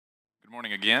Good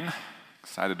morning again.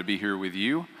 Excited to be here with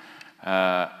you.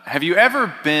 Have you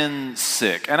ever been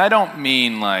sick? And I don't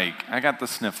mean like, I got the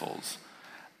sniffles.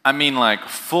 I mean like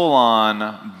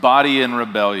full-on body in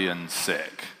rebellion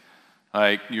sick.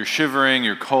 Like you're shivering,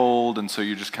 you're cold, and so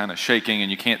you're just kind of shaking and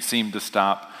you can't seem to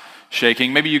stop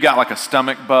shaking. Maybe you got like a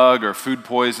stomach bug or food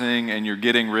poisoning and you're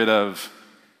getting rid of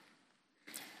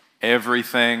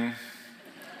everything.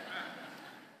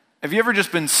 Have you ever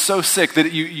just been so sick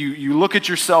that you look at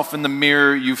yourself in the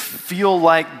mirror, you feel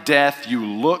like death, you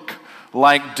look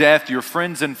like death, your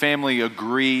friends and family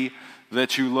agree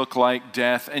that you look like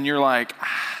death, and you're like,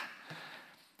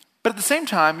 But at the same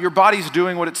time, your body's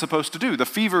doing what it's supposed to do. The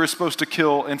fever is supposed to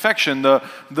kill infection.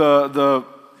 The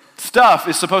stuff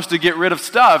is supposed to get rid of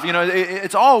stuff. You know,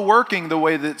 it's all working the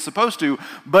way that it's supposed to,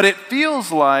 but it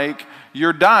feels like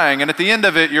you're dying, and at the end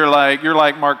of it, you're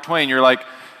like Mark Twain, you're like,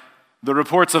 the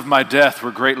reports of my death were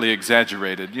greatly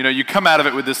exaggerated. You know, you come out of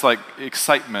it with this like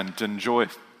excitement and joy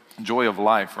of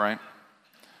life, right?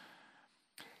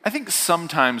 I think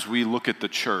sometimes we look at the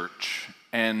church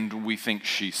and we think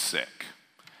she's sick.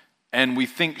 And we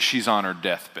think she's on her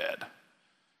deathbed.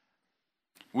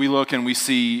 We look and we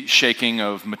see shaking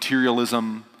of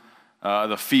materialism,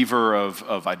 the fever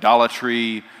of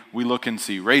idolatry. We look and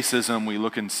see racism. We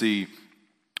look and see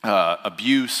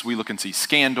abuse. We look and see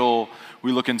scandal.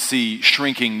 We look and see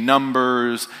shrinking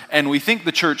numbers, and we think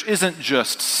the church isn't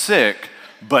just sick,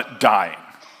 but dying.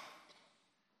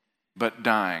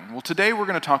 Well, today we're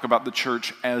going to talk about the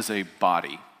church as a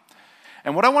body.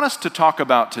 And what I want us to talk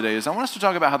about today is I want us to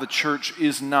talk about how the church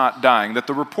is not dying, that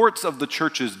the reports of the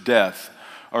church's death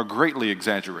are greatly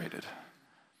exaggerated,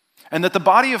 and that the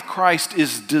body of Christ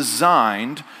is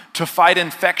designed to fight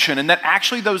infection, and that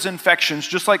actually those infections,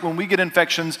 just like when we get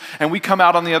infections and we come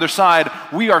out on the other side,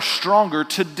 we are stronger.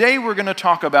 Today we're going to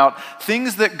talk about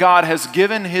things that God has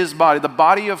given his body, the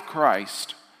body of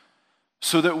Christ,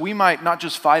 so that we might not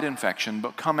just fight infection,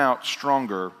 but come out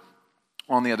stronger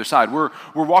on the other side. We're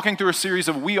walking through a series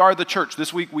of We Are the Church.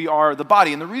 This week we are the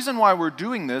body, and the reason why we're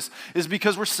doing this is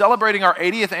because we're celebrating our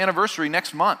 80th anniversary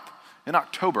next month. In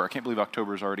October. I can't believe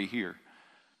October is already here.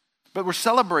 But we're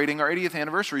celebrating our 80th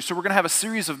anniversary. So we're going to have a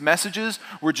series of messages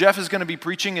where Jeff is going to be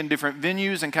preaching in different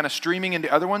venues and kind of streaming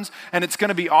into other ones. And it's going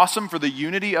to be awesome for the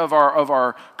unity of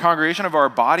our congregation, of our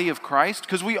body of Christ,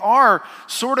 because we are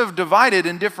sort of divided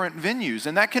in different venues.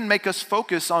 And that can make us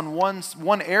focus on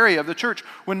one area of the church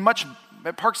when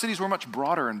at Park Cities we're much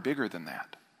broader and bigger than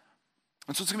that.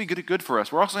 And so it's going to be good for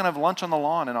us. We're also going to have lunch on the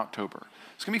lawn in October.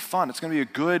 It's going to be fun. It's going to be a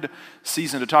good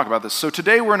season to talk about this. So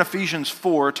today we're in Ephesians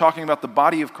 4, talking about the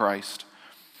body of Christ.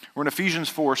 We're in Ephesians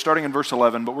 4, starting in verse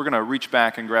 11, but we're going to reach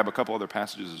back and grab a couple other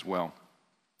passages as well.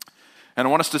 And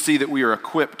I want us to see that we are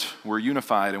equipped, we're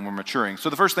unified, and we're maturing. So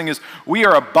the first thing is, we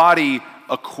are a body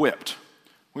equipped.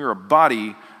 We are a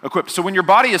body equipped. So when your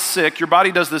body is sick, your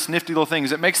body does this nifty little thing.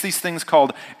 It makes these things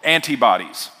called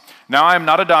antibodies. Now, I am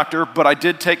not a doctor, but I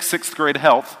did take 6th grade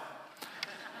health.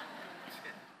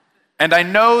 And I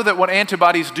know that what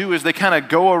antibodies do is they kind of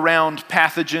go around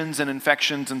pathogens and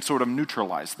infections and sort of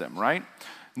neutralize them, right?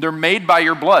 They're made by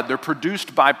your blood. They're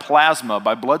produced by plasma,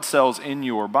 by blood cells in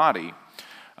your body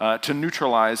to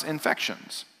neutralize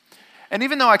infections. And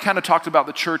even though I kind of talked about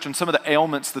the church and some of the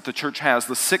ailments that the church has,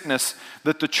 the sickness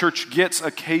that the church gets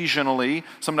occasionally,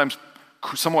 sometimes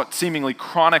somewhat seemingly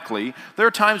chronically, there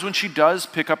are times when she does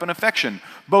pick up an infection,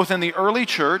 both in the early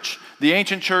church, the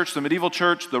ancient church, the medieval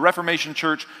church, the Reformation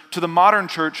church, to the modern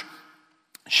church.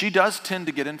 She does tend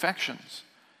to get infections.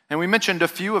 And we mentioned a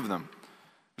few of them.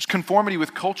 There's conformity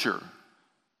with culture.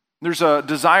 There's a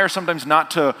desire sometimes not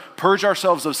to purge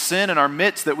ourselves of sin in our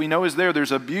midst that we know is there.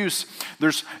 There's abuse.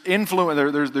 There's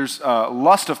influence. There's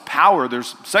lust of power.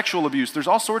 There's sexual abuse. There's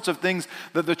all sorts of things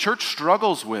that the church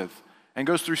struggles with and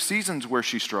goes through seasons where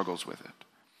she struggles with it.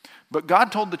 But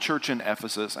God told the church in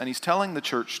Ephesus, and he's telling the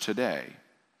church today,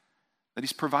 that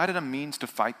he's provided a means to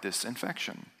fight this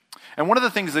infection. And one of the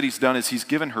things that he's done is he's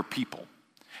given her people.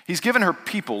 He's given her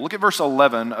people. Look at verse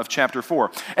 11 of chapter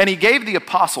 4. And he gave the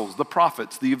apostles, the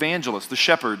prophets, the evangelists, the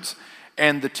shepherds,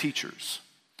 and the teachers.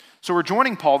 So we're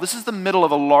joining Paul. This is the middle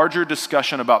of a larger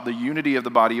discussion about the unity of the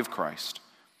body of Christ.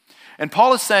 And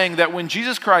Paul is saying that when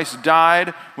Jesus Christ died,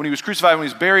 when he was crucified, when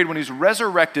he was buried, when he was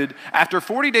resurrected, after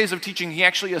 40 days of teaching, he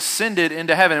actually ascended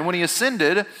into heaven. And when he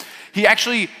ascended, he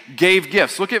actually gave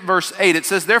gifts. Look at verse 8. It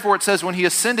says, therefore it says, when he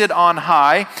ascended on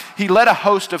high, he led a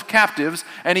host of captives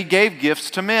and he gave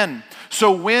gifts to men.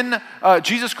 So when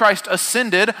Jesus Christ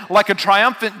ascended, like a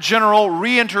triumphant general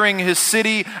re-entering his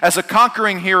city as a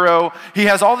conquering hero, he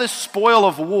has all this spoil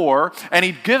of war, and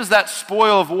he gives that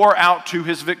spoil of war out to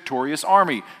his victorious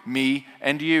army, me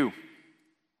and you.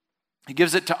 He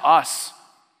gives it to us.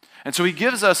 And so he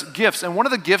gives us gifts. And one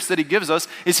of the gifts that he gives us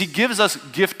is he gives us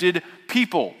gifted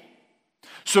people.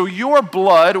 So your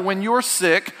blood, when you're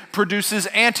sick, produces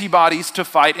antibodies to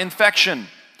fight infection.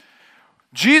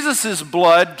 Jesus'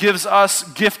 blood gives us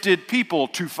gifted people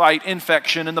to fight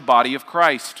infection in the body of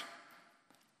Christ.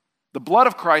 The blood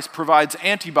of Christ provides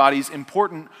antibodies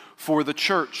important for the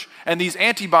church. And these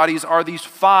antibodies are these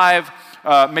 5,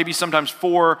 maybe sometimes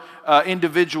 4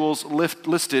 individuals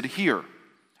listed here.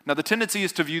 Now, the tendency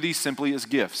is to view these simply as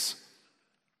gifts.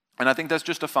 And I think that's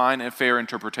just a fine and fair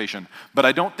interpretation. But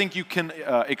I don't think you can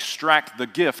extract the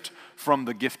gift from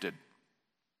the gifted.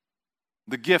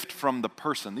 The gift from the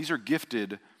person. These are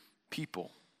gifted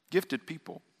people. Gifted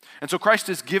people. And so Christ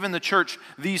has given the church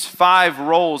these 5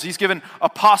 roles. He's given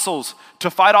apostles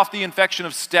to fight off the infection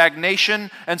of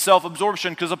stagnation and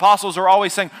self-absorption, because apostles are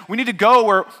always saying, we need to go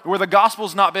where the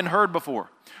gospel's not been heard before.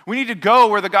 We need to go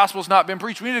where the gospel's not been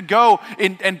preached. We need to go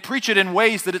and preach it in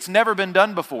ways that it's never been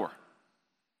done before.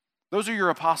 Those are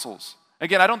your apostles.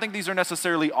 Again, I don't think these are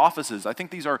necessarily offices. I think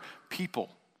these are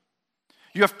people.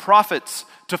 You have prophets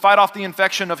to fight off the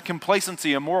infection of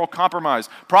complacency and moral compromise.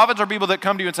 Prophets are people that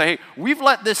come to you and say, hey, we've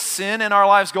let this sin in our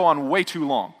lives go on way too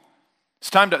long. It's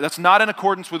time to, that's not in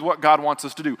accordance with what God wants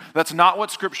us to do. That's not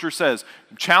what Scripture says.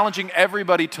 Challenging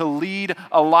everybody to lead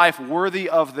a life worthy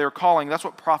of their calling. That's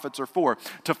what prophets are for,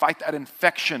 to fight that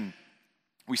infection.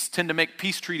 We tend to make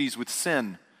peace treaties with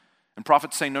sin. And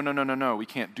prophets say, no, we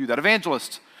can't do that.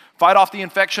 Evangelists fight off the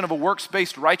infection of a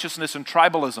works-based righteousness and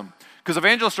tribalism. Because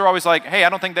evangelists are always like, hey, I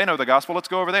don't think they know the gospel. Let's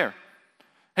go over there.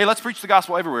 Hey, let's preach the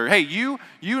gospel everywhere. Hey,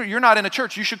 you're not in a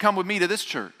church. You should come with me to this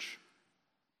church.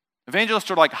 Evangelists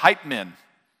are like hype men.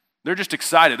 They're just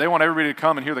excited. They want everybody to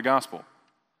come and hear the gospel.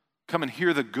 Come and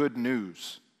hear the good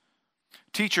news.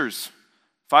 Teachers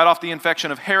fight off the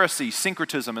infection of heresy,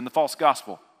 syncretism, and the false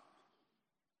gospel.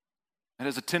 It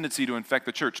has a tendency to infect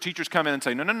the church. Teachers come in and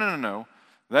say, no.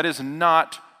 That is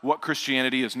not what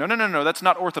Christianity is. No, that's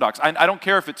not orthodox. I don't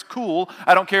care if it's cool.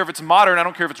 I don't care if it's modern. I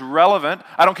don't care if it's relevant.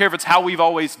 I don't care if it's how we've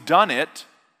always done it.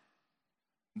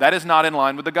 That is not in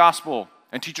line with the gospel.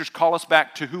 And teachers call us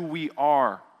back to who we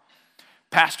are.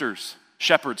 Pastors,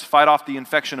 shepherds, fight off the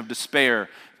infection of despair,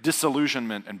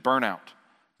 disillusionment, and burnout.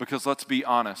 Because let's be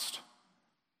honest,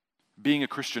 being a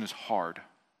Christian is hard.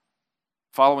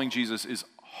 Following Jesus is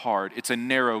hard. It's a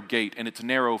narrow gate, and it's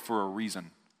narrow for a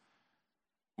reason.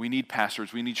 We need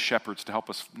pastors, we need shepherds to help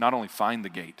us not only find the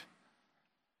gate,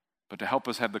 but to help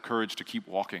us have the courage to keep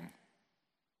walking,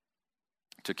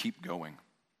 to keep going.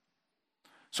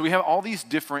 So we have all these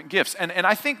different gifts. And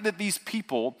I think that these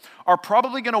people are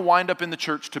probably going to wind up in the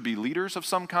church to be leaders of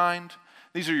some kind.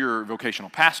 These are your vocational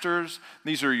pastors.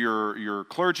 These are your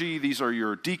clergy. These are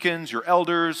your deacons, your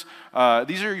elders.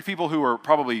 These are your people who are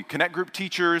probably connect group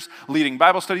teachers, leading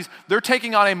Bible studies. They're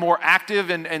taking on a more active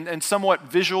and somewhat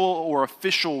visual or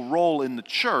official role in the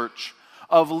church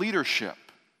of leadership.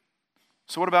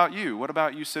 So what about you? What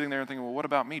about you sitting there and thinking, well, what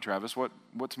about me, Travis?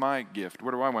 What's my gift?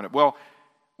 Where do I want it? Well,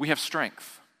 we have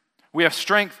strength. We have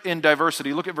strength in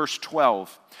diversity. Look at verse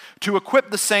 12. To equip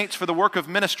the saints for the work of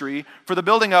ministry, for the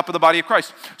building up of the body of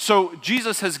Christ. So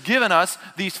Jesus has given us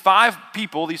these 5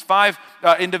 people, these 5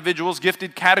 individuals,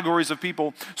 gifted categories of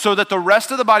people, so that the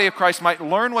rest of the body of Christ might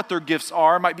learn what their gifts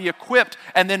are, might be equipped,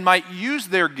 and then might use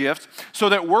their gifts so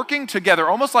that working together,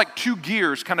 almost like 2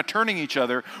 gears kind of turning each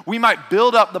other, we might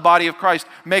build up the body of Christ,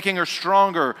 making her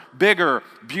stronger, bigger,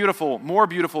 beautiful, more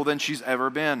beautiful than she's ever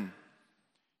been.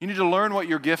 You need to learn what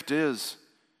your gift is.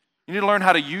 You need to learn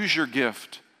how to use your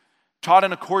gift, taught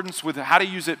in accordance with how to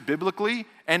use it biblically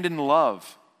and in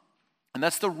love. And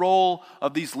that's the role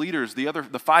of these leaders.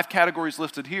 The 5 categories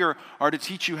listed here are to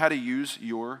teach you how to use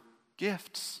your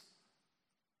gifts.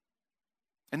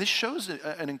 And this shows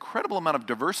an incredible amount of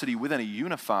diversity within a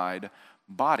unified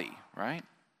body, right?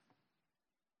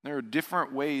 There are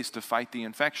different ways to fight the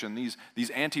infection. These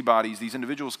antibodies, these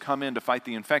individuals come in to fight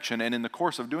the infection, and in the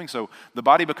course of doing so, the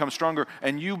body becomes stronger,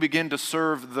 and you begin to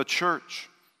serve the church.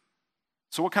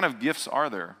 So what kind of gifts are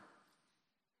there?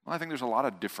 Well, I think there's a lot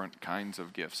of different kinds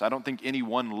of gifts. I don't think any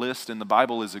one list in the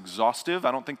Bible is exhaustive. I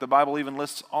don't think the Bible even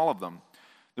lists all of them.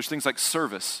 There's things like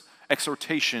service,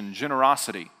 exhortation,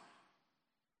 generosity.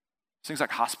 Things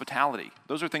like hospitality.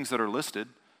 Those are things that are listed.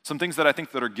 Some things that I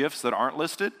think that are gifts that aren't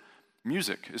listed.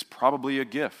 Music is probably a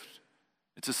gift.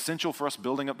 It's essential for us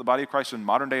building up the body of Christ in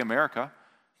modern day America.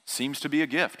 Seems to be a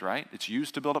gift, right? It's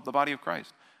used to build up the body of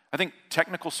Christ. I think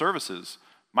technical services,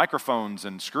 microphones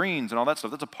and screens and all that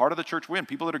stuff, that's a part of the church win.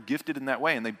 People that are gifted in that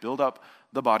way, and they build up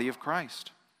the body of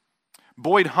Christ.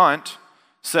 Boyd Hunt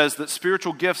says that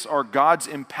spiritual gifts are God's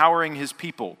empowering his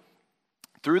people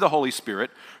through the Holy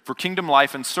Spirit for kingdom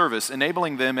life and service,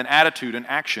 enabling them in attitude and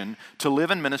action to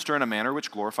live and minister in a manner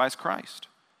which glorifies Christ.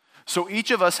 So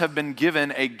each of us have been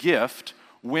given a gift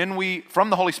from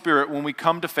the Holy Spirit when we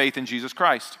come to faith in Jesus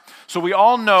Christ. So we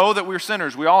all know that we're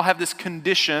sinners. We all have this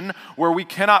condition where we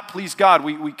cannot please God.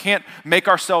 We can't make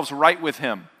ourselves right with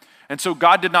Him. And so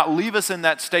God did not leave us in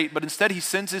that state, but instead He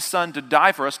sends His Son to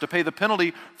die for us, to pay the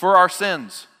penalty for our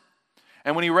sins.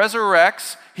 And when He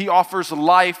resurrects, He offers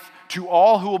life to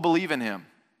all who will believe in Him.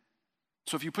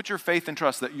 So if you put your faith and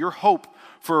trust that your hope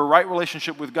for a right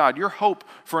relationship with God, your hope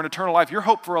for an eternal life, your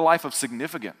hope for a life of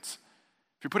significance,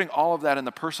 if you're putting all of that in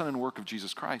the person and work of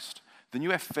Jesus Christ, then you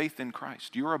have faith in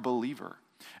Christ. You're a believer.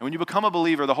 And when you become a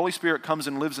believer, the Holy Spirit comes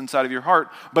and lives inside of your heart,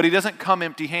 but He doesn't come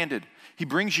empty-handed. He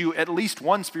brings you at least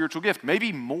one spiritual gift,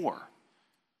 maybe more.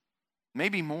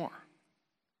 Maybe more.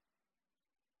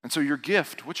 And so your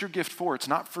gift, what's your gift for? It's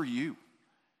not for you.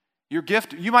 Your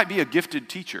gift, you might be a gifted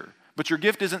teacher, but your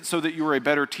gift isn't so that you are a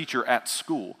better teacher at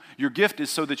school. Your gift is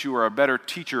so that you are a better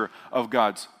teacher of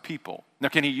God's people. Now,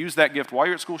 can He use that gift while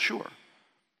you're at school? Sure.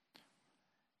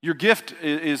 Your gift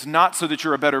is not so that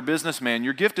you're a better businessman.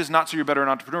 Your gift is not so you're a better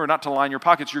entrepreneur, not to line your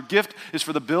pockets. Your gift is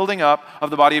for the building up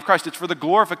of the body of Christ. It's for the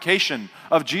glorification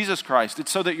of Jesus Christ. It's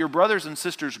so that your brothers and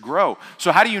sisters grow.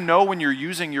 So how do you know when you're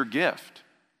using your gift?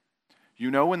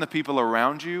 You know when the people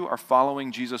around you are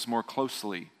following Jesus more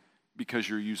closely because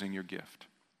you're using your gift.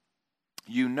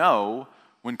 You know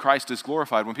when Christ is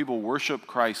glorified, when people worship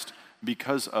Christ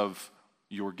because of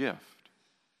your gift.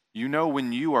 You know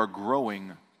when you are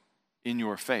growing in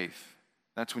your faith.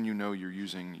 That's when you know you're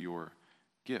using your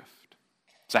gift.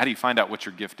 So how do you find out what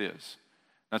your gift is?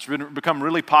 That's become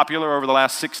really popular over the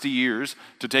last 60 years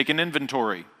to take an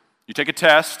inventory. You take a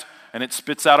test and it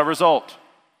spits out a result.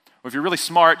 Or if you're really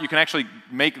smart, you can actually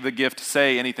make the gift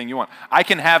say anything you want. I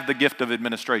can have the gift of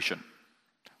administration,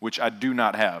 which I do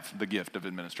not have the gift of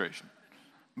administration.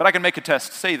 But I can make a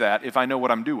test say that if I know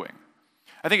what I'm doing.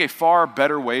 I think a far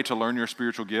better way to learn your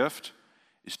spiritual gift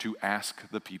is to ask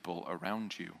the people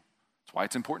around you. That's why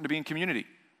it's important to be in community.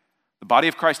 The body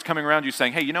of Christ coming around you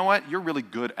saying, hey, you know what? You're really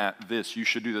good at this. You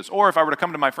should do this. Or if I were to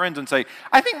come to my friends and say,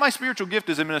 I think my spiritual gift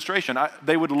is administration,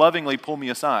 they would lovingly pull me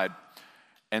aside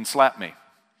and slap me.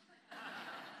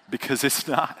 Because it's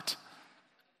not.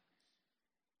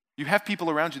 You have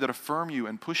people around you that affirm you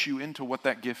and push you into what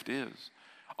that gift is.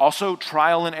 Also,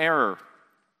 trial and error.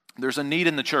 There's a need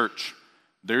in the church.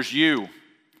 There's you.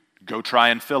 Go try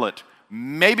and fill it.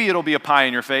 Maybe it'll be a pie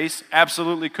in your face.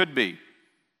 Absolutely could be.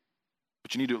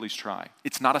 But you need to at least try.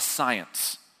 It's not a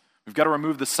science. We've got to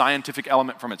remove the scientific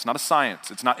element from it. It's not a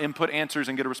science. It's not input answers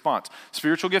and get a response.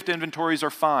 Spiritual gift inventories are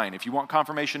fine. If you want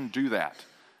confirmation, do that.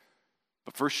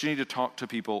 But first you need to talk to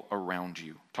people around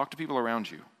you. Talk to people around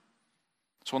you.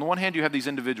 So on the one hand, you have these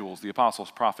individuals, the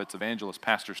apostles, prophets, evangelists,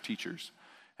 pastors, teachers.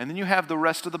 And then you have the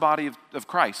rest of the body of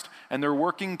Christ. And they're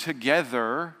working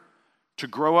together to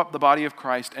grow up the body of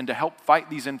Christ and to help fight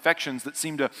these infections that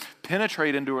seem to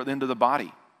penetrate into the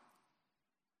body,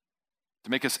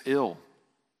 to make us ill.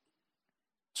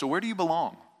 So where do you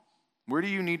belong? Where do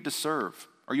you need to serve?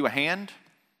 Are you a hand?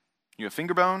 Are you a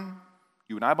finger bone? Are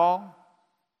you an eyeball?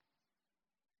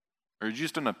 Or are you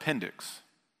just an appendix?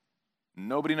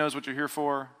 Nobody knows what you're here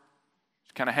for.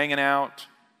 Just kind of hanging out.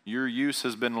 Your use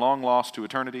has been long lost to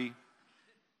eternity.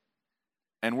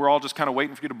 And we're all just kind of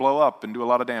waiting for you to blow up and do a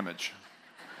lot of damage.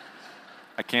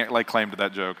 I can't lay claim to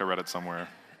that joke. I read it somewhere.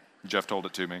 Jeff told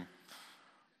it to me.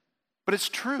 But it's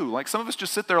true. Like some of us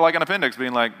just sit there like an appendix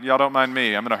being like, y'all don't mind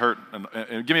me. I'm going to hurt.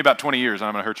 And give me about 20 years and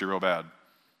I'm going to hurt you real bad.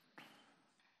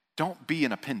 Don't be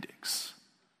an appendix.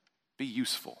 Be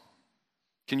useful.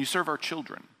 Can you serve our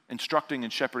children, instructing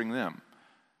and shepherding them?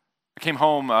 I came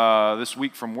home this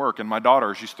week from work, and my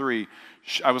daughter, she's 3,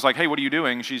 I was like, hey, what are you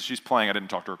doing? She's playing. I didn't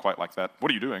talk to her quite like that.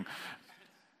 What are you doing?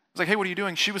 I was like, hey, what are you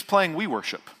doing? She was playing We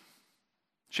Worship.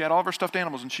 She had all of her stuffed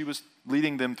animals, and she was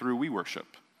leading them through We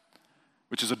Worship,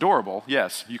 which is adorable.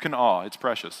 Yes, you can awe. It's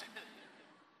precious.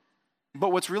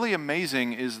 But what's really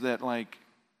amazing is that,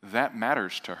 that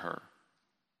matters to her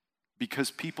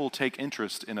because people take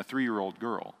interest in a 3-year-old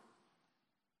girl.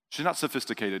 She's not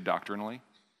sophisticated doctrinally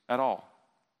at all.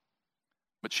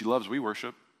 But she loves We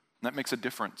Worship, and that makes a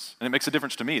difference. And it makes a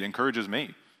difference to me. It encourages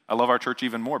me. I love our church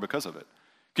even more because of it.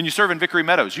 Can you serve in Vickery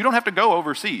Meadows? You don't have to go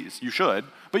overseas. You should,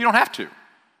 but you don't have to.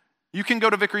 You can go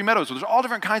to Vickery Meadows. There's all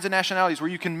different kinds of nationalities where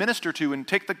you can minister to and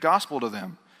take the gospel to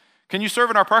them. Can you serve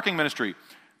in our parking ministry?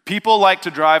 People like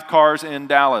to drive cars in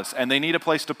Dallas, and they need a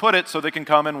place to put it so they can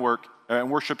come and work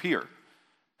and worship here.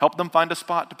 Help them find a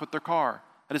spot to put their car.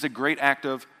 That is a great act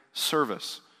of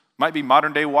service. Might be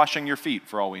modern day washing your feet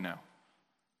for all we know.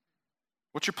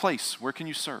 What's your place? Where can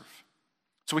you serve?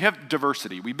 So we have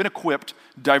diversity. We've been equipped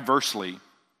diversely,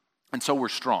 and so we're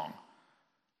strong.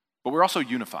 But we're also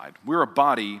unified. We're a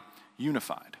body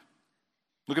unified.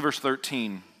 Look at verse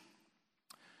 13.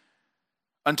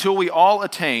 Until we all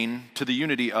attain to the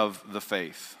unity of the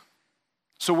faith.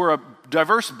 So we're a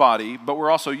diverse body, but we're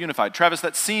also unified. Travis,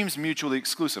 that seems mutually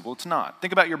exclusive. Well, it's not.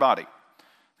 Think about your body.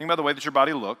 Think about the way that your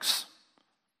body looks.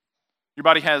 Your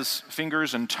body has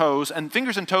fingers and toes, and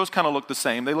fingers and toes kind of look the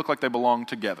same. They look like they belong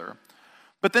together.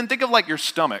 But then think of like your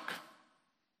stomach.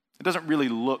 It doesn't really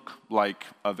look like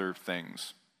other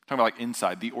things. I'm talking about like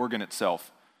inside, the organ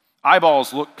itself.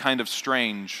 Eyeballs look kind of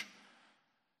strange.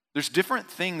 There's different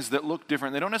things that look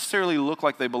different. They don't necessarily look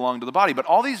like they belong to the body, but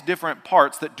all these different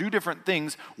parts that do different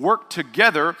things work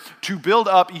together to build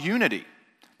up unity.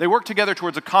 They work together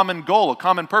towards a common goal, a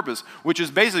common purpose, which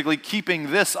is basically keeping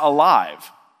this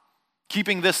alive,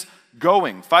 keeping this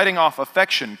going, fighting off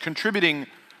affection, contributing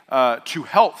to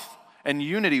health and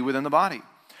unity within the body.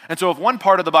 And so if one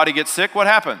part of the body gets sick, what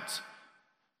happens?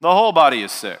 The whole body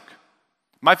is sick.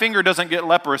 My finger doesn't get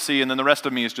leprosy and then the rest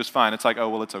of me is just fine. It's like, oh,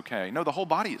 well, it's okay. No, the whole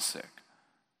body is sick.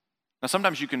 Now,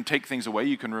 sometimes you can take things away,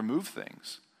 you can remove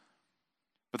things,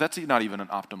 but that's not even an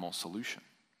optimal solution.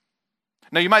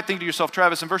 Now, you might think to yourself,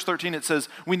 Travis, in verse 13 it says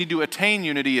we need to attain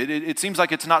unity. It seems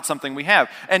like it's not something we have.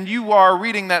 And you are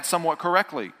reading that somewhat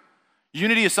correctly.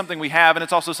 Unity is something we have, and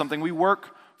it's also something we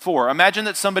work for. Imagine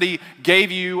that somebody gave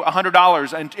you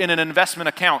 $100 in an investment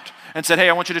account and said, hey,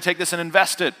 I want you to take this and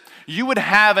invest it. You would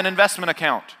have an investment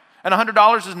account. And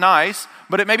 $100 is nice,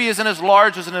 but it maybe isn't as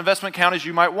large as an investment account as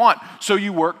you might want. So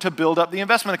you work to build up the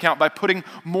investment account by putting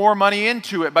more money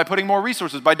into it, by putting more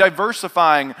resources, by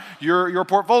diversifying your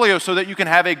portfolio so that you can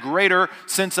have a greater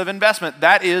sense of investment.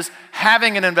 That is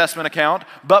having an investment account,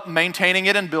 but maintaining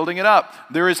it and building it up.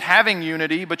 There is having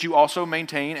unity, but you also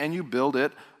maintain and you build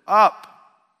it up.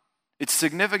 It's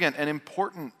significant and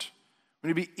important. We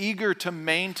need to be eager to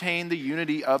maintain the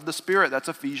unity of the Spirit. That's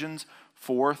Ephesians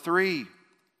 4:3.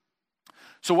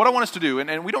 So what I want us to do,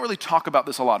 and we don't really talk about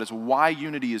this a lot, is why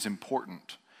unity is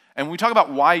important. And when we talk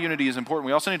about why unity is important,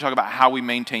 we also need to talk about how we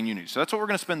maintain unity. So that's what we're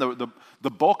going to spend the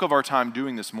bulk of our time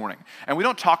doing this morning. And we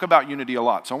don't talk about unity a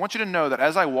lot. So I want you to know that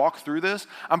as I walk through this,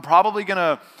 I'm probably going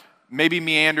to maybe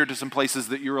meander to some places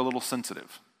that you're a little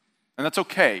sensitive. And that's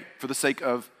okay for the sake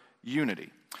of unity.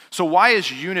 So why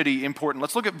is unity important?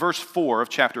 Let's look at verse 4 of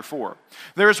chapter 4.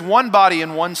 There is one body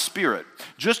and one Spirit,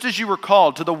 just as you were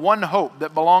called to the one hope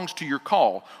that belongs to your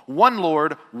call, one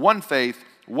Lord, one faith,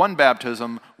 one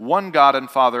baptism, one God and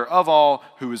Father of all,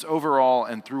 who is over all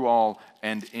and through all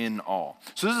and in all.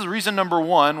 So this is reason number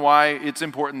one why it's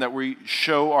important that we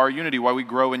show our unity, why we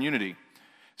grow in unity.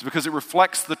 It's because it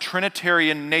reflects the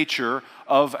Trinitarian nature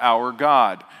of our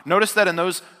God. Notice that in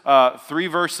those 3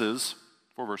 verses,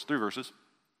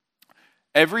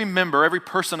 every member, every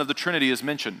person of the Trinity is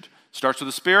mentioned. Starts with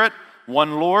the Spirit,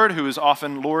 one Lord, who is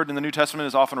often, Lord in the New Testament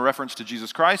is often a reference to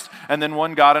Jesus Christ, and then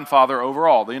one God and Father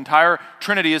overall. The entire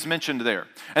Trinity is mentioned there.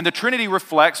 And the Trinity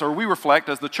reflects, or we reflect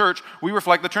as the church, we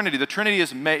reflect the Trinity. The Trinity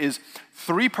is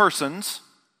 3 persons,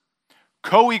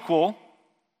 co-equal,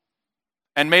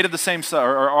 and made of the same,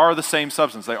 or are the same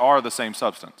substance. They are the same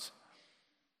substance.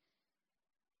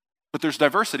 But there's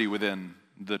diversity within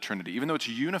the Trinity. Even though it's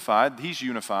unified, He's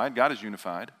unified, God is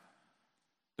unified,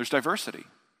 there's diversity.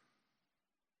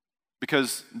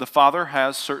 Because the Father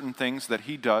has certain things that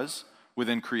He does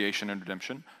within creation and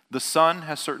redemption. The Son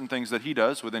has certain things that He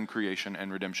does within creation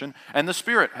and redemption. And the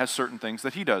Spirit has certain things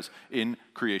that He does in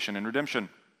creation and redemption.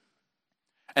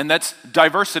 And that's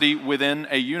diversity within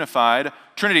a unified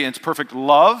Trinity. And it's perfect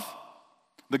love.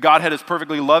 The Godhead is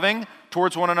perfectly loving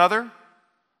towards one another.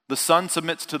 The Son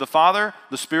submits to the Father,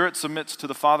 the Spirit submits to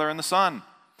the Father and the Son.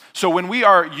 So when we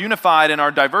are unified in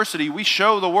our diversity, we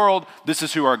show the world this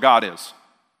is who our God is.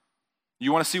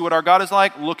 You want to see what our God is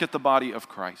like? Look at the body of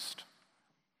Christ.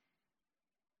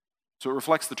 So it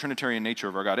reflects the Trinitarian nature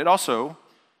of our God.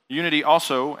 Unity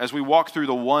also, as we walk through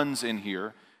the ones in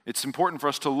here, it's important for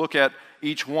us to look at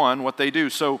each one, what they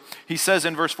do. So he says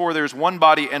in verse 4, there's one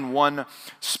body and one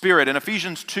Spirit. In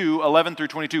Ephesians 2, 11 through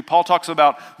 22, Paul talks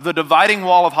about the dividing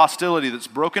wall of hostility that's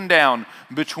broken down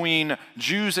between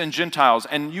Jews and Gentiles.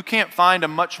 And you can't find a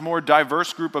much more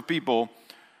diverse group of people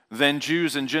than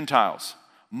Jews and Gentiles.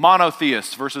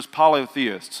 Monotheists versus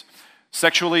polytheists.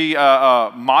 Sexually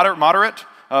moderate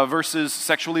versus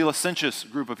sexually licentious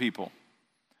group of people.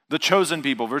 The chosen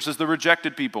people versus the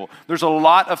rejected people. There's a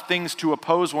lot of things to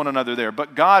oppose one another there,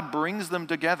 but God brings them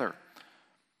together.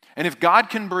 And if God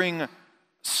can bring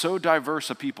so diverse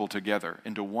a people together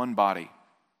into one body,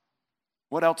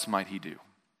 what else might He do?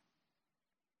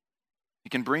 He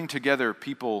can bring together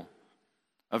people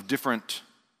of different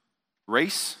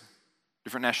race,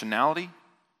 different nationality,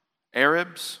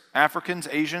 Arabs, Africans,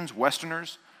 Asians,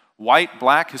 Westerners, white,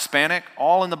 black, Hispanic,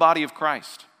 all in the body of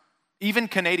Christ. Even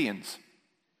Canadians.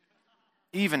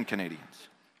 Even Canadians.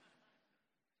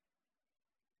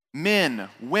 Men,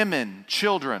 women,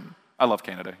 children. I love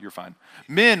Canada, you're fine.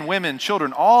 Men, women,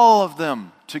 children, all of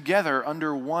them together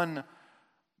in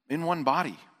one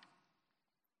body.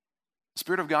 The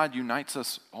Spirit of God unites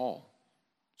us all.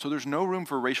 So there's no room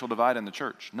for racial divide in the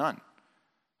church, none.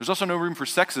 There's also no room for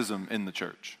sexism in the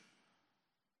church,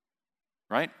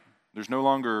 right? There's no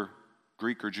longer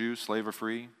Greek or Jew, slave or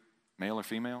free, male or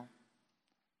female.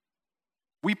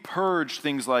 We purge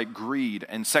things like greed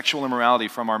and sexual immorality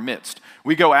from our midst.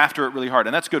 We go after it really hard,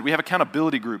 and that's good. We have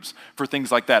accountability groups for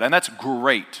things like that, and that's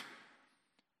great.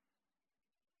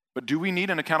 But do we need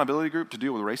an accountability group to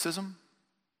deal with racism?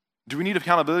 Do we need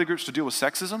accountability groups to deal with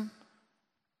sexism?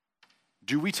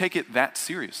 Do we take it that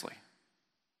seriously?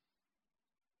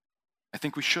 I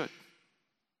think we should.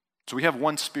 So we have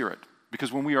one Spirit,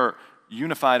 because when we are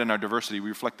unified in our diversity, we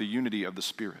reflect the unity of the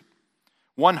Spirit.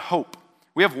 One hope.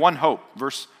 We have one hope,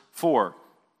 verse 4.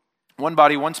 One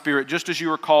body, one Spirit, just as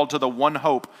you are called to the one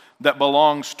hope that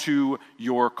belongs to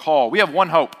your call. We have one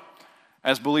hope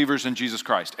as believers in Jesus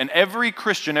Christ. And every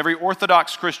Christian, every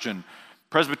Orthodox Christian,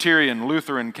 Presbyterian,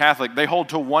 Lutheran, Catholic, they hold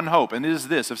to one hope, and it is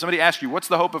this. If somebody asks you, what's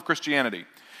the hope of Christianity?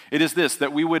 It is this,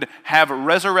 that we would have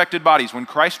resurrected bodies. When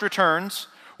Christ returns,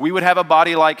 we would have a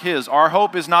body like his. Our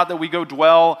hope is not that we go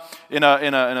dwell in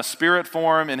a spirit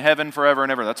form in heaven forever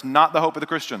and ever. That's not the hope of the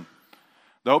Christian.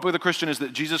 The hope of the Christian is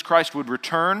that Jesus Christ would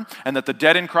return and that the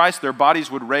dead in Christ, their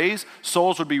bodies would raise,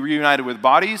 souls would be reunited with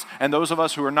bodies, and those of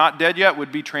us who are not dead yet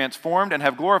would be transformed and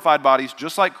have glorified bodies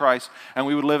just like Christ, and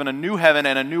we would live in a new heaven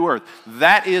and a new earth.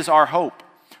 That is our hope.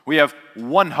 We have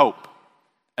one hope,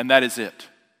 and that is it.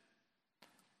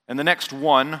 And the next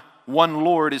one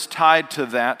Lord, is tied to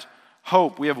that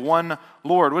hope. We have one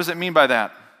Lord. What does it mean by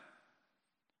that?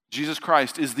 Jesus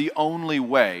Christ is the only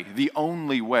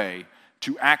way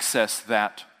to access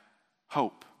that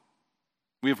hope.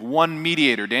 We have one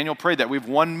mediator. Daniel prayed that. We have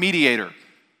one mediator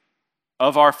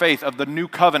of our faith, of the new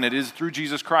covenant. It is through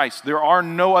Jesus Christ. There are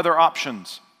no other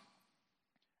options.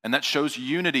 And that shows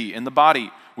unity in the body.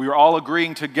 We are all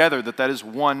agreeing together that that is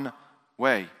one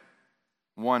way.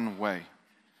 One way.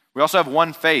 We also have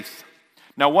one faith.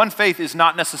 Now, one faith is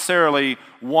not necessarily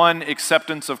one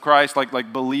acceptance of Christ,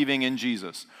 like believing in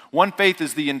Jesus. One faith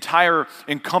is the entire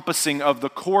encompassing of the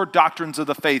core doctrines of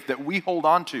the faith that we hold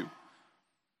on to.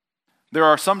 There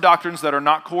are some doctrines that are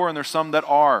not core, and there's some that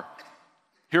are.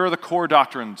 Here are the core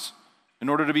doctrines. In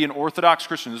order to be an Orthodox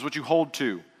Christian, this is what you hold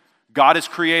to. God is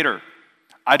creator.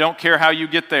 I don't care how you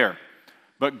get there,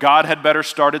 but God had better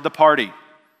started the party.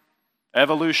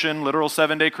 Evolution, literal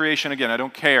 7-day creation, again, I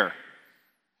don't care.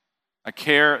 I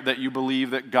care that you believe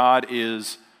that God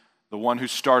is the one who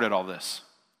started all this.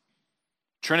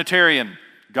 Trinitarian,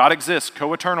 God exists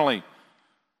co-eternally.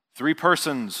 3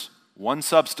 persons, one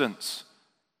substance,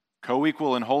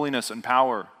 co-equal in holiness and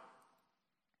power.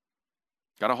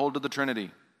 Got to hold to the Trinity.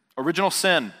 Original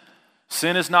sin.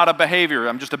 Sin is not a behavior.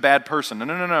 I'm just a bad person.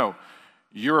 No.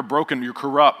 You're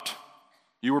corrupt.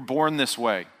 You were born this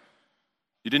way.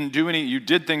 You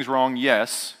did things wrong,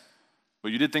 yes,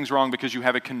 but you did things wrong because you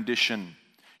have a condition.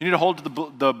 You need to hold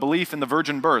to the belief in the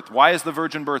virgin birth. Why is the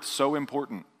virgin birth so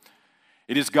important?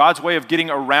 It is God's way of getting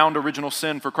around original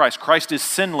sin for Christ. Christ is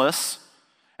sinless,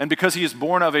 and because he is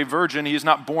born of a virgin, he is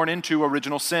not born into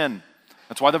original sin.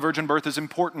 That's why the virgin birth is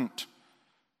important.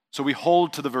 So we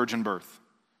hold to the virgin birth.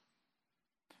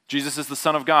 Jesus is the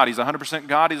Son of God. He's 100%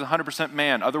 God, he's 100%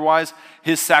 man. Otherwise,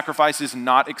 his sacrifice is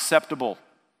not acceptable.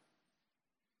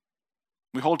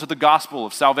 We hold to the gospel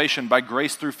of salvation by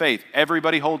grace through faith.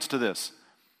 Everybody holds to this.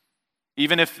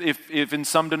 Even if in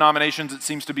some denominations it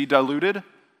seems to be diluted.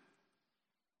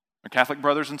 Our Catholic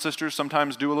brothers and sisters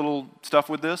sometimes do a little stuff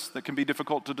with this that can be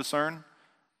difficult to discern.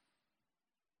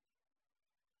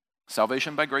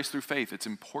 Salvation by grace through faith, it's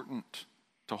important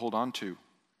to hold on to.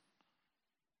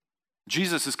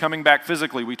 Jesus is coming back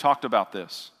physically. We talked about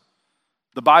this.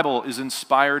 The Bible is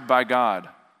inspired by God.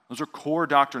 Those are core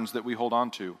doctrines that we hold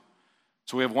on to.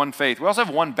 So we have one faith. We also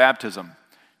have one baptism.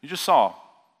 You just saw,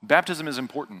 baptism is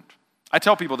important. I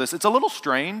tell people this, it's a little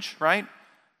strange, right,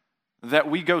 that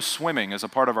we go swimming as a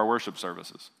part of our worship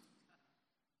services.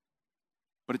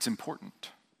 But it's important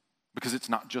because it's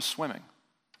not just swimming.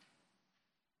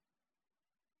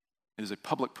 It is a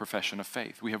public profession of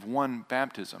faith. We have one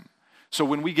baptism. So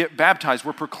when we get baptized,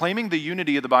 we're proclaiming the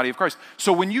unity of the body of Christ.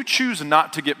 So when you choose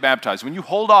not to get baptized, when you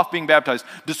hold off being baptized,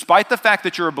 despite the fact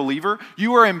that you're a believer,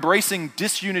 you are embracing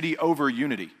disunity over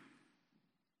unity.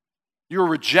 You're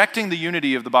rejecting the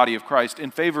unity of the body of Christ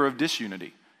in favor of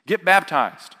disunity. Get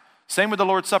baptized. Same with the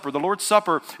Lord's Supper. The Lord's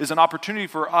Supper is an opportunity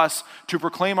for us to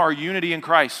proclaim our unity in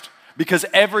Christ because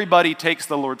everybody takes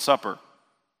the Lord's Supper.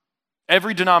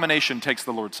 Every denomination takes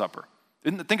the Lord's Supper.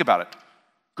 Think about it.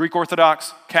 Greek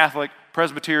Orthodox, Catholic,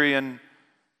 Presbyterian,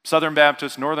 Southern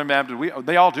Baptist, Northern Baptist,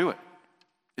 they all do it.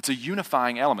 It's a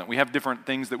unifying element. We have different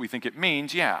things that we think it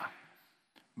means, yeah.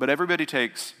 But everybody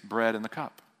takes bread in the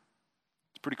cup.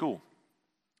 It's pretty cool.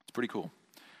 It's pretty cool.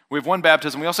 We have one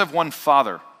baptism. We also have one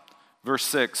Father. Verse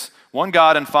 6, one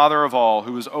God and Father of all,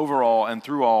 who is over all and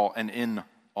through all and in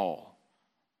all.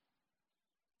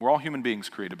 We're all human beings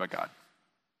created by God.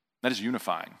 That is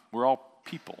unifying. We're all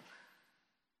people.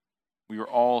 We are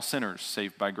all sinners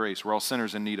saved by grace. We're all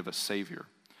sinners in need of a Savior.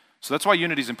 So that's why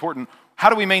unity is important. How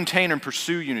do we maintain and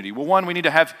pursue unity? Well, one, we need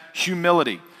to have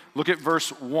humility. Look at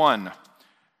verse 1.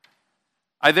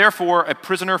 I therefore, a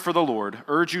prisoner for the Lord,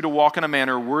 urge you to walk in a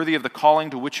manner worthy of the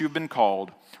calling to which you've been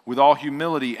called, with all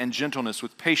humility and gentleness,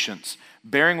 with patience,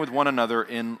 bearing with one another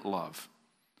in love.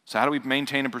 So how do we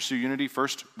maintain and pursue unity?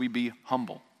 First, we be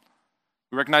humble.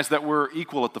 We recognize that we're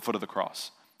equal at the foot of the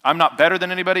cross. I'm not better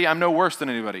than anybody. I'm no worse than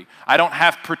anybody. I don't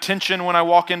have pretension when I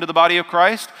walk into the body of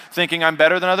Christ, thinking I'm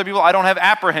better than other people. I don't have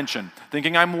apprehension,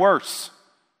 thinking I'm worse.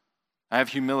 I have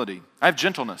humility. I have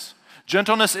gentleness.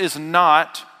 Gentleness is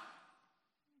not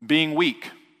being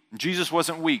weak. Jesus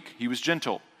wasn't weak. He was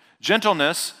gentle.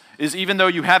 Gentleness is even though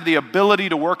you have the ability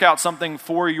to work out something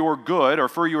for your good or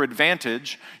for your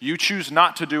advantage, you choose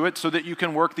not to do it so that you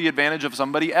can work the advantage of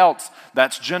somebody else.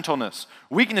 That's gentleness.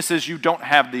 Weakness is you don't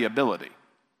have the ability.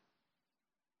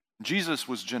 Jesus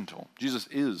was gentle. Jesus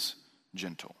is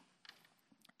gentle.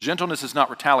 Gentleness is not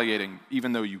retaliating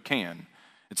even though you can.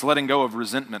 It's letting go of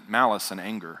resentment, malice, and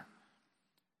anger.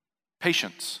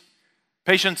 Patience.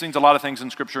 Patience means a lot of things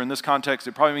in Scripture. In this context,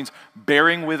 it probably means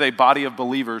bearing with a body of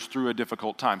believers through a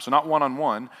difficult time. So not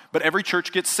one-on-one, but every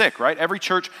church gets sick, right? Every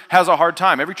church has a hard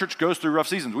time. Every church goes through rough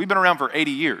seasons. We've been around for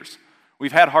 80 years.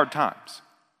 We've had hard times.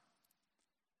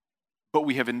 But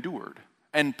we have endured.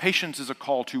 And patience is a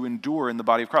call to endure in the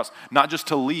body of Christ, not just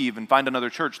to leave and find another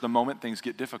church the moment things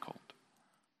get difficult.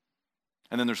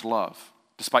 And then there's love.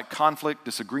 Despite conflict,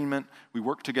 disagreement, we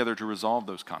work together to resolve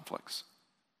those conflicts.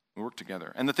 We work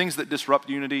together. And the things that disrupt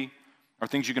unity are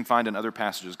things you can find in other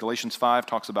passages. Galatians 5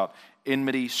 talks about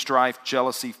enmity, strife,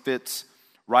 jealousy, fits,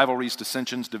 rivalries,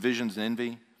 dissensions, divisions, and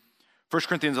envy. 1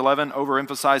 Corinthians 11,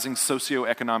 overemphasizing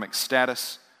socioeconomic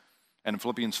status. And in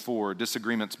Philippians 4,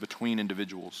 disagreements between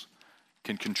individuals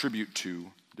can contribute to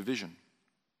division.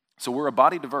 So we're a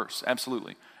body diverse,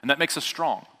 absolutely. And that makes us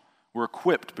strong. We're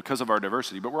equipped because of our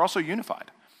diversity, but we're also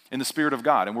unified in the Spirit of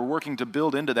God, and we're working to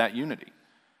build into that unity.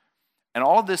 And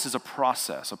all of this is a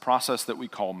process that we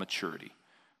call maturity.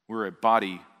 We're a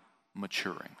body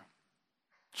maturing.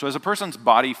 So as a person's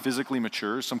body physically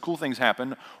matures, some cool things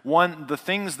happen. One, the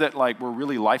things that were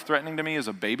really life-threatening to me as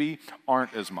a baby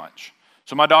aren't as much.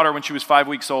 So my daughter, when she was 5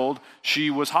 weeks old, she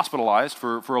was hospitalized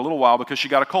for a little while because she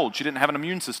got a cold. She didn't have an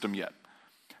immune system yet.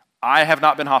 I have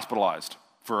not been hospitalized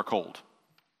for a cold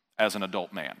as an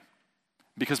adult man.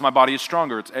 Because my body is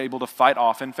stronger, it's able to fight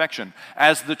off infection.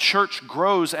 As the church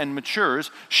grows and matures,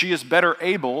 she is better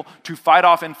able to fight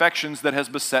off infections that has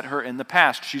beset her in the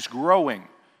past. She's growing,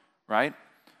 right?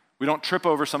 We don't trip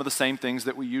over some of the same things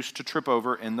that we used to trip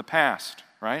over in the past,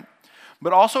 right?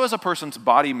 But also as a person's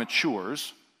body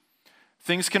matures,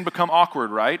 things can become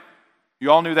awkward, right? You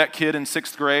all knew that kid in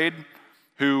 6th grade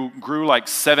who grew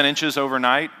 7 inches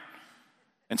overnight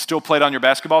and still played on your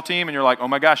basketball team, and you're like, oh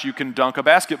my gosh, you can dunk a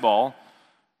basketball.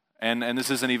 And this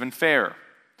isn't even fair.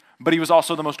 But he was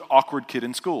also the most awkward kid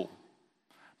in school.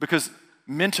 Because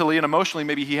mentally and emotionally,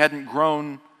 maybe he hadn't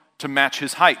grown to match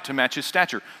his height, to match his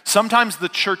stature. Sometimes the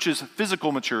church's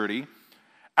physical maturity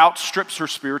outstrips her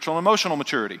spiritual and emotional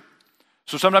maturity.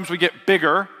 So sometimes we get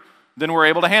bigger than we're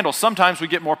able to handle. Sometimes we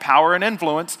get more power and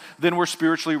influence than we're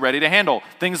spiritually ready to handle.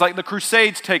 Things like the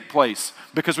Crusades take place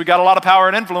because we got a lot of power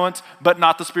and influence, but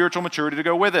not the spiritual maturity to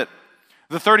go with it.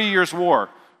 The 30 Years' War.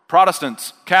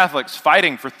 Protestants, Catholics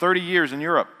fighting for 30 years in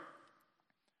Europe.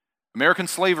 American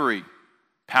slavery,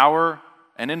 power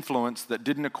and influence that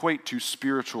didn't equate to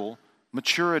spiritual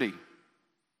maturity.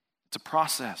 It's a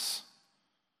process.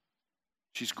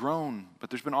 She's grown, but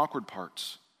there's been awkward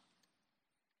parts.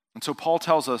 And so Paul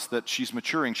tells us that she's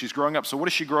maturing, she's growing up. So what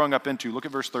is she growing up into? Look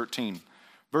at verse 13.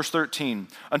 Verse 13,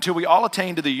 until we all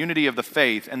attain to the unity of the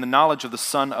faith and the knowledge of the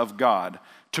Son of God,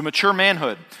 to mature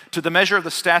manhood, to the measure of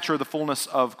the stature of the fullness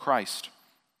of Christ.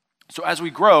 So as we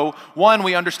grow, one,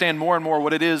 we understand more and more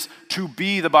what it is to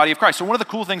be the body of Christ. So one of the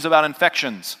cool things about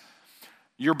infections,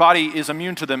 your body is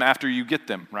immune to them after you get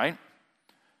them, right?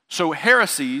 So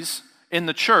heresies in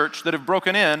the church that have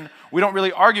broken in, we don't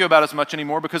really argue about as much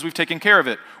anymore because we've taken care of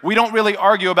it. We don't really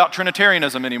argue about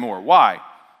Trinitarianism anymore. Why?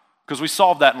 Because we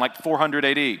solved that in like 400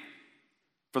 AD,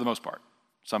 for the most part.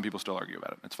 Some people still argue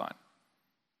about it. It's fine.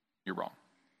 You're wrong.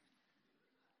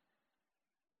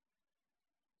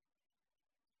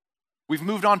 We've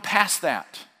moved on past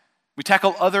that. We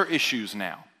tackle other issues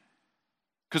now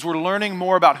because we're learning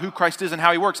more about who Christ is and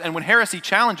how he works. And when heresy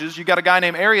challenges, you got a guy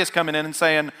named Arius coming in and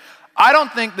saying, I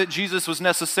don't think that Jesus was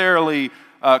necessarily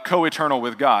co-eternal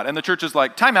with God. And the church is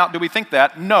like, time out, do we think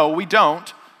that? No, we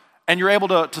don't. And you're able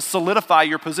to solidify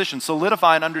your position,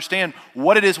 solidify and understand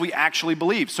what it is we actually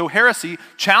believe. So heresy,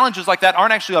 challenges like that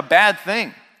aren't actually a bad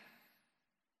thing.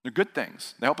 They're good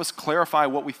things. They help us clarify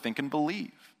what we think and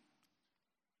believe.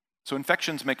 So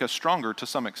infections make us stronger to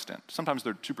some extent. Sometimes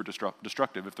they're super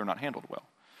destructive if they're not handled well.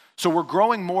 So we're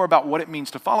growing more about what it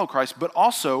means to follow Christ, but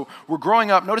also we're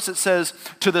growing up. Notice it says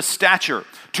to the stature,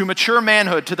 to mature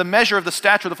manhood, to the measure of the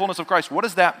stature of the fullness of Christ. What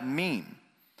does that mean?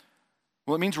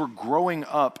 Well, it means we're growing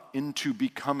up into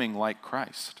becoming like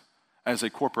Christ as a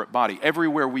corporate body.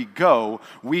 Everywhere we go,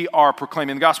 we are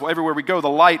proclaiming the gospel. Everywhere we go, the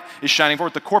light is shining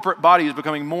forth. The corporate body is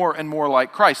becoming more and more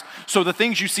like Christ. So the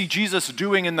things you see Jesus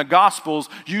doing in the gospels,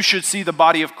 you should see the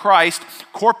body of Christ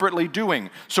corporately doing.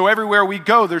 So everywhere we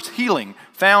go, there's healing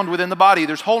found within the body.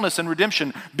 There's wholeness and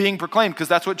redemption being proclaimed because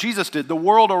that's what Jesus did. The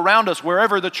world around us,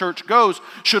 wherever the church goes,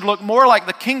 should look more like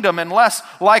the kingdom and less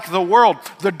like the world.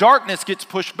 The darkness gets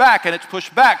pushed back, and it's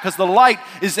pushed back because the light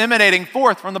is emanating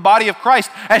forth from the body of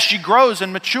Christ as she grows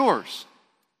and matures.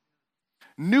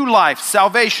 New life,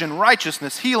 salvation,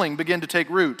 righteousness, healing begin to take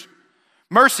root.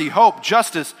 Mercy, hope,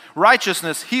 justice,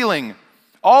 righteousness, healing,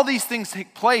 all these things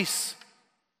take place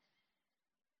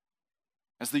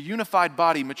as the unified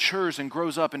body matures and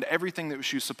grows up into everything that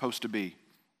she was supposed to be.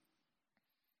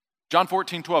 John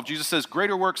 14:12, Jesus says,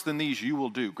 greater works than these you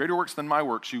will do. Greater works than my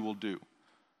works you will do.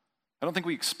 I don't think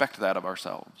we expect that of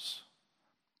ourselves.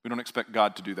 We don't expect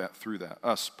God to do that through that.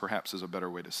 Us, perhaps, is a better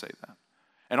way to say that.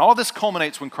 And all this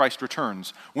culminates when Christ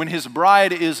returns, when his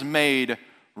bride is made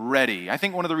ready. I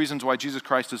think one of the reasons why Jesus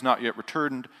Christ has not yet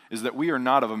returned is that we are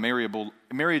not of a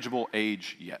marriageable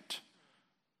age yet.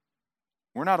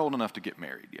 We're not old enough to get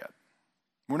married yet.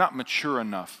 We're not mature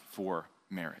enough for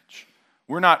marriage.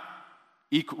 We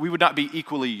would not be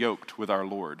equally yoked with our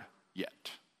Lord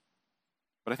yet.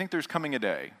 But I think there's coming a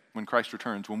day when Christ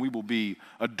returns when we will be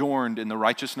adorned in the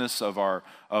righteousness of our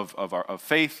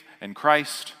faith in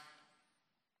Christ,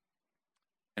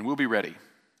 and we'll be ready.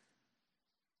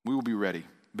 We will be ready,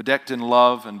 bedecked in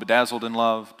love and bedazzled in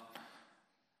love,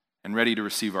 and ready to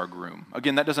receive our groom.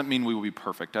 Again, that doesn't mean we will be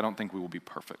perfect. I don't think we will be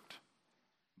perfect.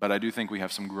 But I do think we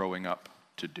have some growing up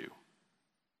to do.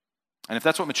 And if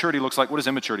that's what maturity looks like, what does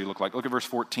immaturity look like? Look at verse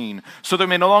 14. So there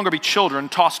may no longer be children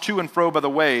tossed to and fro by the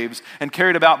waves and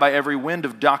carried about by every wind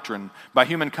of doctrine, by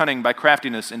human cunning, by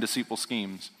craftiness and deceitful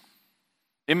schemes.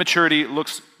 Immaturity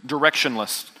looks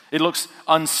directionless. It looks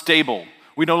unstable.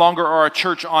 We no longer are a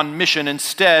church on mission.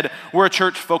 Instead, we're a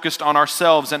church focused on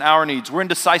ourselves and our needs. We're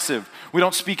indecisive. We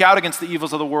don't speak out against the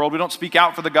evils of the world. We don't speak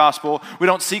out for the gospel. We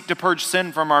don't seek to purge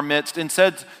sin from our midst.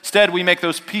 Instead, we make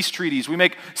those peace treaties. We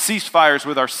make ceasefires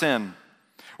with our sin.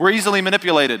 We're easily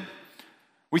manipulated.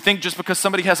 We think just because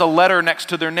somebody has a letter next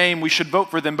to their name, we should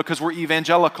vote for them because we're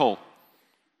evangelical.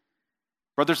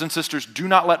 Brothers and sisters, do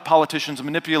not let politicians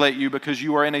manipulate you because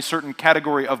you are in a certain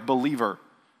category of believer.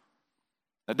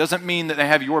 That doesn't mean that they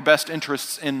have your best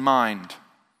interests in mind.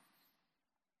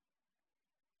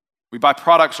 We buy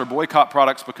products or boycott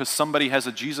products because somebody has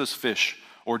a Jesus fish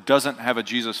or doesn't have a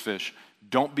Jesus fish.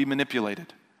 Don't be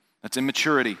manipulated. That's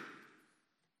immaturity.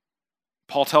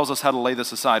 Paul tells us how to lay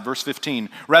this aside. Verse 15,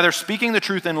 rather speaking the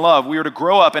truth in love, we are to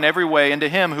grow up in every way into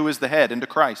him who is the head, into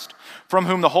Christ, from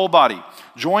whom the whole body,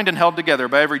 joined and held together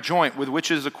by every joint with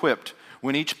which it is equipped,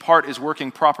 when each part is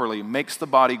working properly, makes the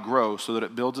body grow so that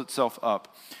it builds itself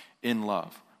up in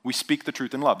love. We speak the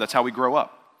truth in love. That's how we grow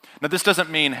up. Now, this doesn't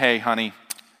mean, hey, honey,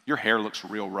 your hair looks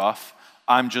real rough.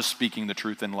 I'm just speaking the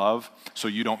truth in love so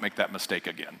you don't make that mistake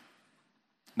again.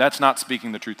 That's not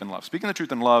speaking the truth in love. Speaking the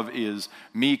truth in love is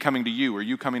me coming to you or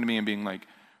you coming to me and being like,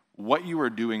 what you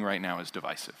are doing right now is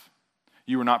divisive.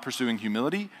 You are not pursuing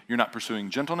humility, you're not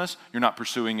pursuing gentleness, you're not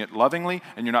pursuing it lovingly,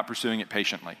 and you're not pursuing it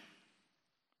patiently.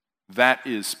 That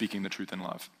is speaking the truth in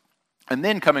love. And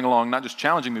then coming along, not just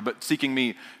challenging me, but seeking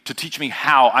me to teach me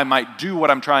how I might do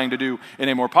what I'm trying to do in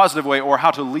a more positive way, or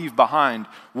how to leave behind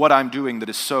what I'm doing that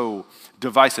is so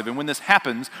divisive. And when this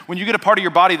happens, when you get a part of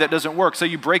your body that doesn't work, say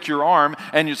you break your arm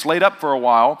and it's laid up for a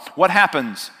while, what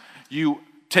happens? You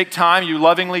take time, you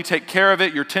lovingly take care of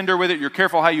it, you're tender with it, you're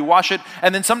careful how you wash it,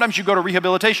 and then sometimes you go to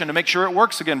rehabilitation to make sure it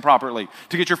works again properly,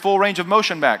 to get your full range of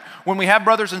motion back. When we have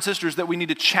brothers and sisters that we need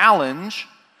to challenge,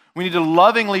 we need to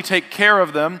lovingly take care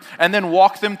of them and then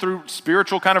walk them through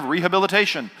spiritual kind of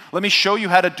rehabilitation. Let me show you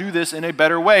how to do this in a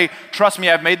better way. Trust me,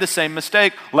 I've made the same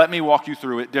mistake. Let me walk you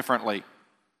through it differently.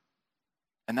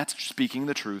 And that's speaking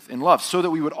the truth in love, so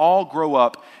that we would all grow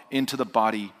up into the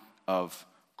body of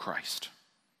Christ.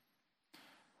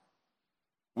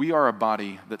 We are a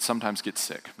body that sometimes gets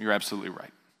sick. You're absolutely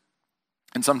right.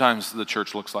 And sometimes the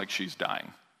church looks like she's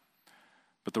dying.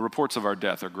 But the reports of our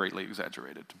death are greatly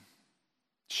exaggerated.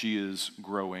 She is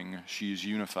growing, she is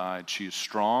unified, she is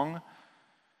strong,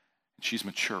 she's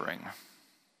maturing.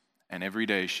 And every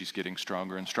day she's getting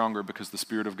stronger and stronger because the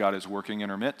Spirit of God is working in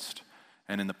her midst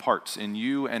and in the parts, in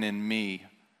you and in me.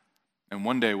 And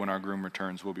one day when our groom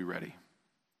returns, we'll be ready.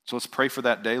 So let's pray for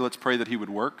that day. Let's pray that he would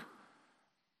work.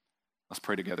 Let's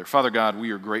pray together. Father God,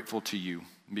 we are grateful to you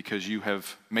because you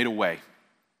have made a way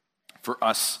for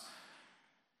us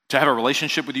to have a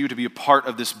relationship with you, to be a part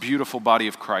of this beautiful body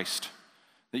of Christ.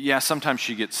 That, yeah, sometimes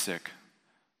she gets sick,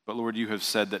 but Lord, you have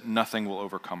said that nothing will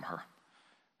overcome her.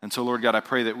 And so, Lord God, I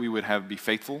pray that we would be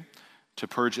faithful to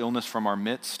purge illness from our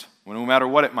midst, no matter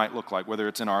what it might look like, whether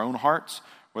it's in our own hearts,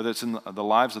 whether it's in the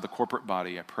lives of the corporate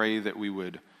body. I pray that we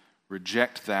would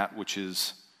reject that which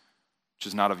is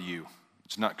not of you.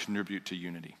 Does not contribute to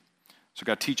unity. So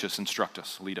God, teach us, instruct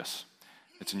us, lead us.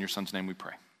 It's in your Son's name we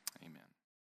pray.